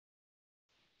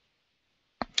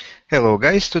Hello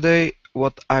guys, today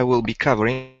what I will be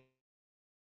covering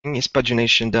is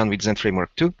pagination done with Zend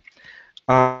Framework 2.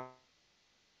 I'm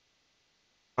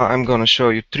gonna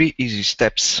show you 3 easy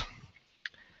steps: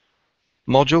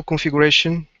 module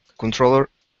configuration, controller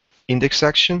index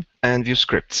action, and view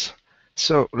scripts.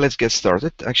 So let's get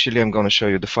started. Actually, I'm gonna show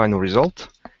you the final result.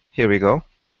 Here we go.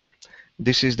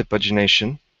 This is the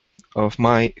pagination of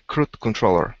my CRUD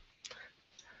controller.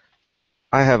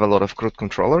 I have a lot of CRUD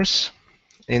controllers.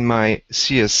 In my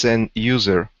CSN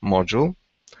user module,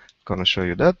 I'm gonna show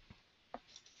you that.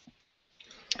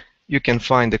 You can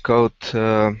find the code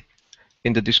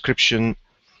in the description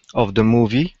of the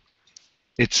movie.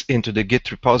 It's into the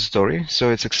Git repository,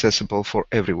 so it's accessible for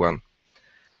everyone.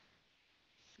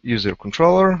 User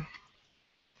controller,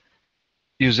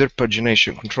 user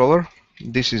pagination controller.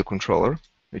 This is a controller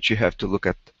which you have to look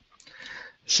at.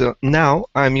 So now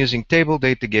I'm using table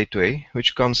data gateway,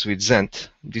 which comes with Zend.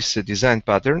 This is a design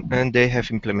pattern, and they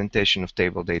have implementation of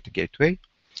table data gateway.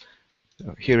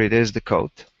 So here it is, the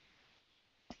code.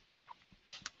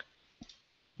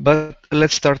 But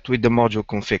let's start with the module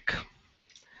config.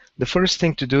 The first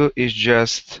thing to do is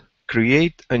just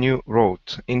create a new road.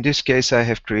 In this case, I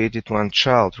have created one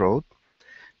child road,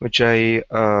 which I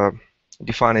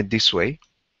define it this way: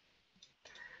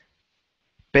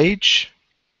 page,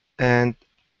 and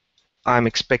I'm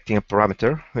expecting a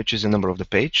parameter, which is the number of the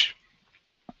page.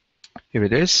 Here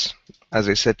it is. As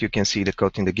I said, you can see the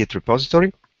code in the Git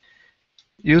repository.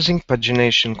 Using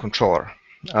pagination controller,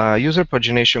 user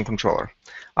pagination controller.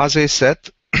 As I said,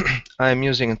 I'm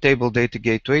using a table data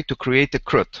gateway to create a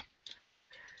CRUD.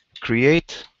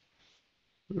 Create,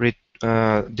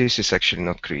 this is actually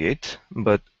not create,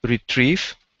 but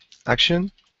retrieve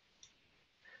action,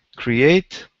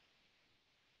 create,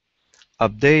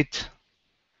 update,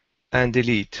 and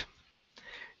delete.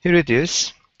 Here it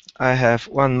is. I have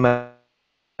one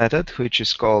method which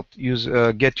is called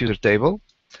getUserTable,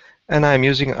 and I'm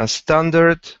using a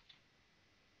standard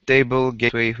table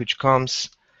gateway which comes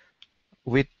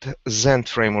with Zend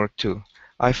Framework 2.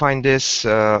 I find this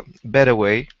a better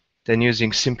way than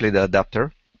using simply the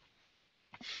adapter.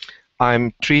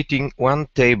 I'm treating one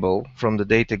table from the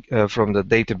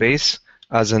database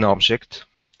as an object,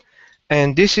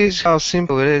 and this is how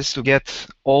simple it is to get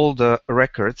all the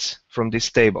records from this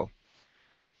table.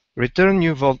 Return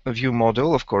new view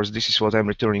model. Of course, this is what I'm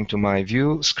returning to my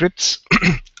view scripts.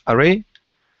 Array,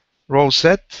 row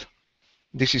set.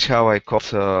 This is how I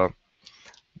call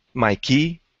my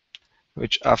key,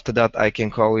 which after that I can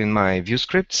call in my view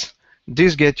scripts.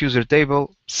 This get user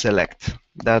table, select.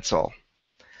 That's all.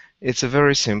 It's a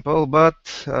very simple, but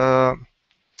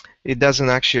it doesn't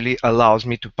actually allows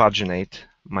me to paginate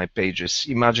my pages.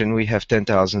 Imagine we have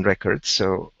 10,000 records,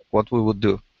 so what we would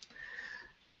do?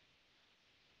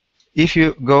 If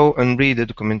you go and read the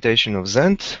documentation of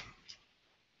Zend,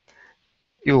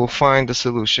 you will find the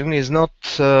solution is not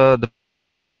the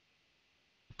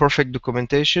perfect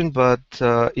documentation, but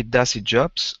it does its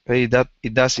jobs.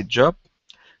 It does its job.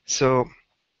 So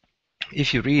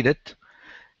if you read it,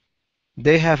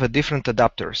 they have a different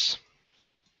adapters.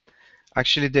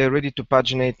 Actually, they're ready to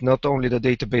paginate not only the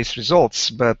database results,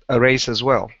 but arrays as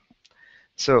well.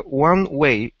 So one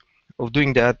way of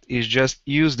doing that is just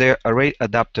use their array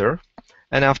adapter,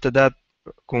 and after that,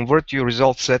 convert your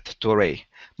result set to array.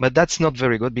 But that's not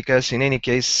very good, because in any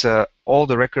case, all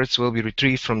the records will be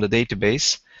retrieved from the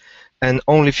database, and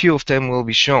only few of them will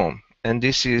be shown. And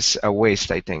this is a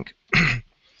waste, I think.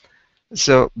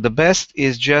 So the best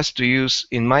is just to use,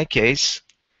 in my case,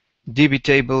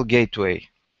 dbTable gateway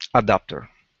adapter,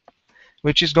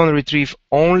 which is going to retrieve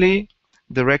only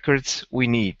the records we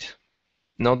need,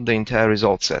 not the entire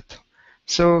result set.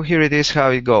 So here it is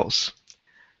how it goes.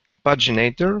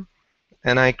 Paginator,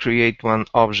 and I create one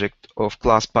object of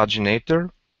class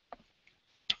paginator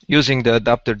using the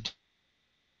adapter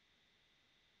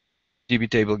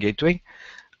dbTable gateway,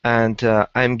 and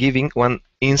I'm giving one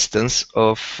instance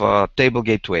of table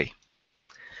gateway.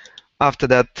 After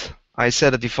that, I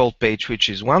set a default page, which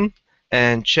is 1,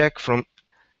 and check from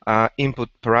input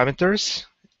parameters.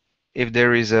 If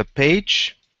there is a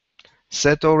page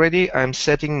set already, I'm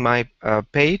setting my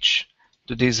page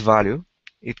to this value.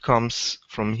 It comes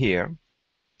from here,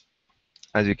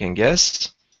 as you can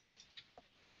guess.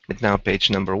 It's now page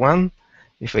number 1.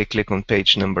 If I click on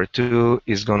page number 2,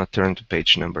 it's going to turn to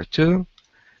page number 2.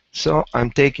 So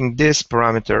I'm taking this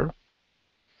parameter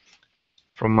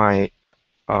from my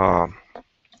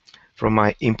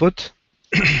input.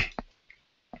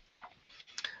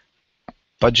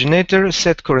 Paginator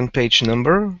set current page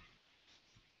number,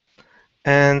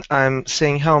 and I'm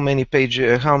saying how many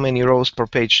rows per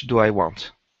page do I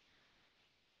want.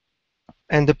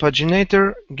 and the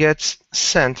paginator gets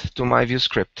sent to my view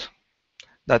script.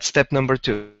 That's step number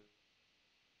 2.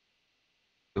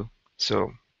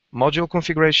 So module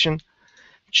configuration,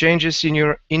 changes in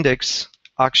your index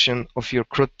action of your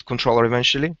CRUD controller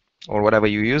eventually, or whatever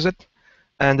you use it.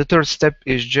 And the third step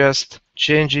is just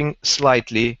changing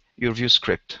slightly your view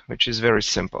script, which is very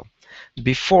simple.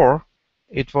 Before,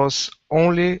 it was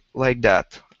only like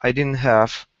that. I didn't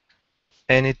have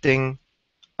anything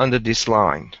under this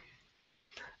line.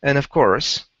 And of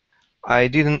course, I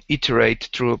didn't iterate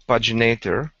through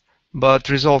paginator, but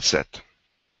result set.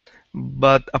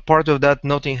 But apart of that,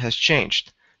 nothing has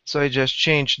changed. So I just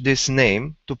changed this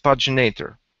name to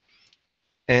paginator.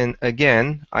 And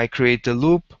again, I create a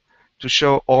loop to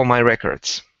show all my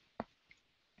records.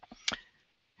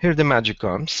 Here the magic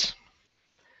comes.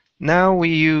 Now we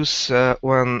use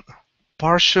one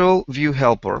partial view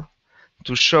helper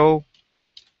to show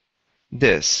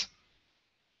this,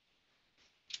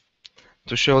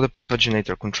 to show the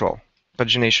pagination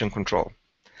control.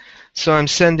 So I'm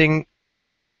sending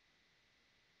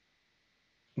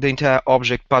the entire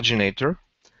object paginator.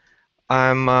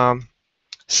 I'm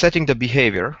setting the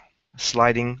behavior,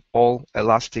 sliding, all,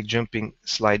 elastic, jumping,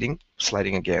 sliding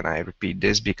again. I repeat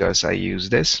this because I use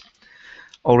this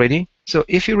already. So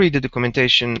if you read the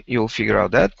documentation, you'll figure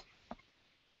out that.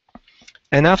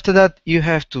 And after that, you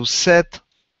have to set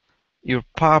your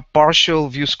partial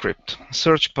view script,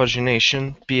 search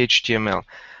pagination, PHTML.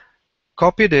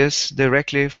 Copy this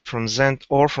directly from Zend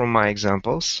or from my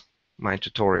examples, my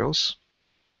tutorials.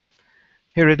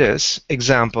 Here it is,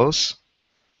 examples,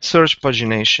 search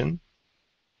pagination,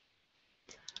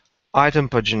 item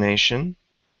pagination,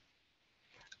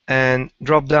 and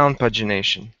drop-down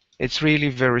pagination. It's really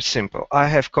very simple. I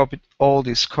have copied all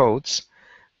these codes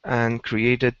and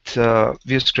created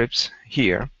view scripts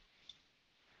here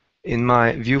in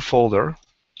my view folder.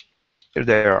 Here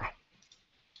they are.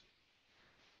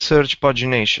 Search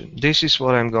pagination. This is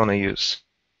what I'm gonna use.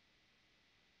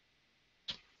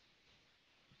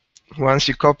 Once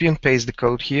you copy and paste the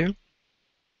code here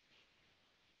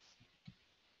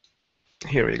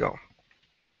we go.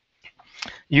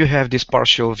 You have this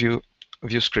partial view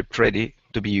script ready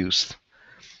to be used.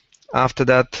 After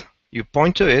that, you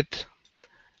point to it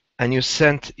and you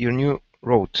send your new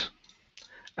route.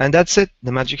 And that's it,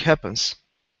 the magic happens.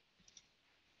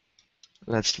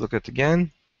 Let's look at it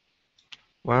again.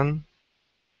 1,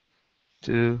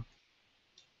 2,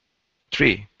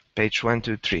 3. Page 1,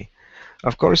 2, 3.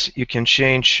 Of course, you can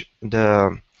change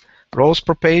the rows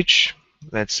per page.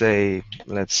 Let's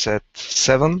set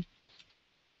 7.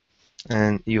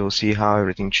 And you'll see how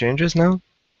everything changes now.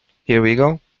 Here we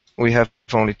go. We have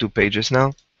only 2 pages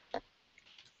now.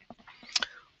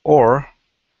 Or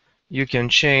you can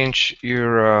change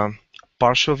your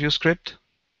partial view script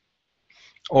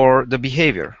or the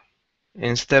behavior.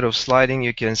 Instead of sliding,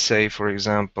 you can say, for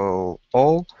example,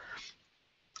 all.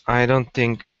 I don't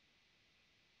think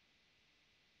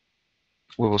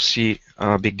we will see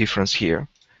a big difference here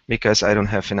because I don't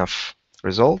have enough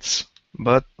results,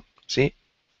 but see,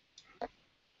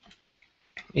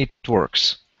 it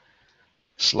works.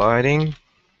 Sliding,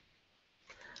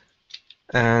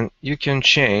 and you can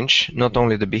change not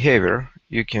only the behavior,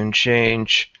 you can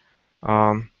change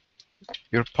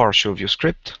your partial view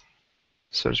script,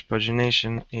 search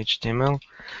pagination, HTML.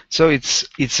 So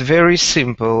it's very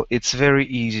simple, it's very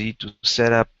easy to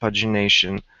set up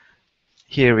pagination.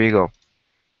 Here we go.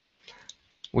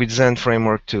 With Zend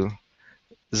Framework 2.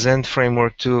 Zend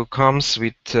Framework 2 comes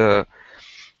with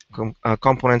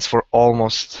components for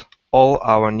almost all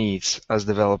our needs as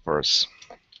developers.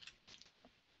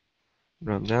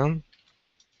 Drop down.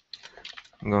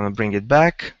 I'm going to bring it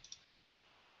back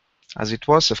as it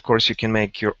was. Of course, you can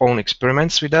make your own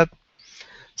experiments with that.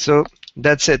 So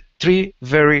that's it. 3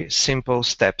 very simple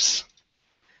steps.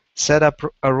 Set up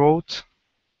a route.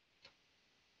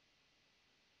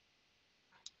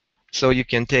 So you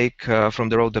can take from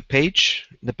the row the page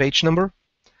number,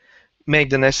 make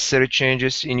the necessary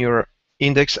changes in your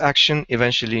index action,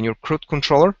 eventually in your CRUD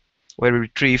controller, where we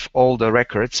retrieve all the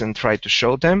records and try to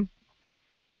show them.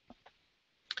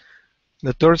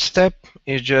 The third step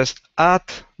is just add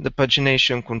the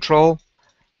pagination control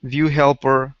view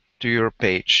helper to your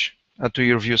page, to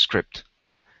your view script.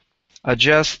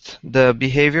 Adjust the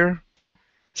behavior,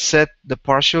 set the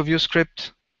partial view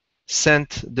script, send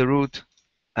the route,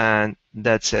 and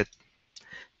that's it.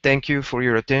 Thank you for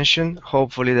your attention.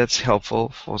 Hopefully that's helpful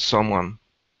for someone.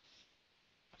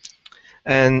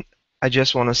 And I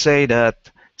just want to say that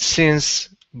since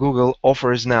Google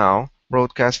offers now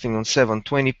broadcasting on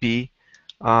 720p,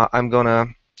 I'm gonna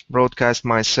broadcast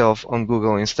myself on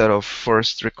Google instead of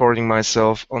first recording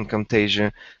myself on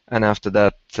Camtasia and after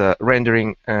that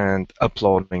rendering and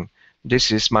uploading.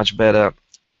 This is much better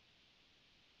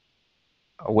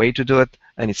way to do it,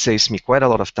 and it saves me quite a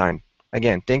lot of time.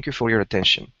 Again, thank you for your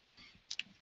attention.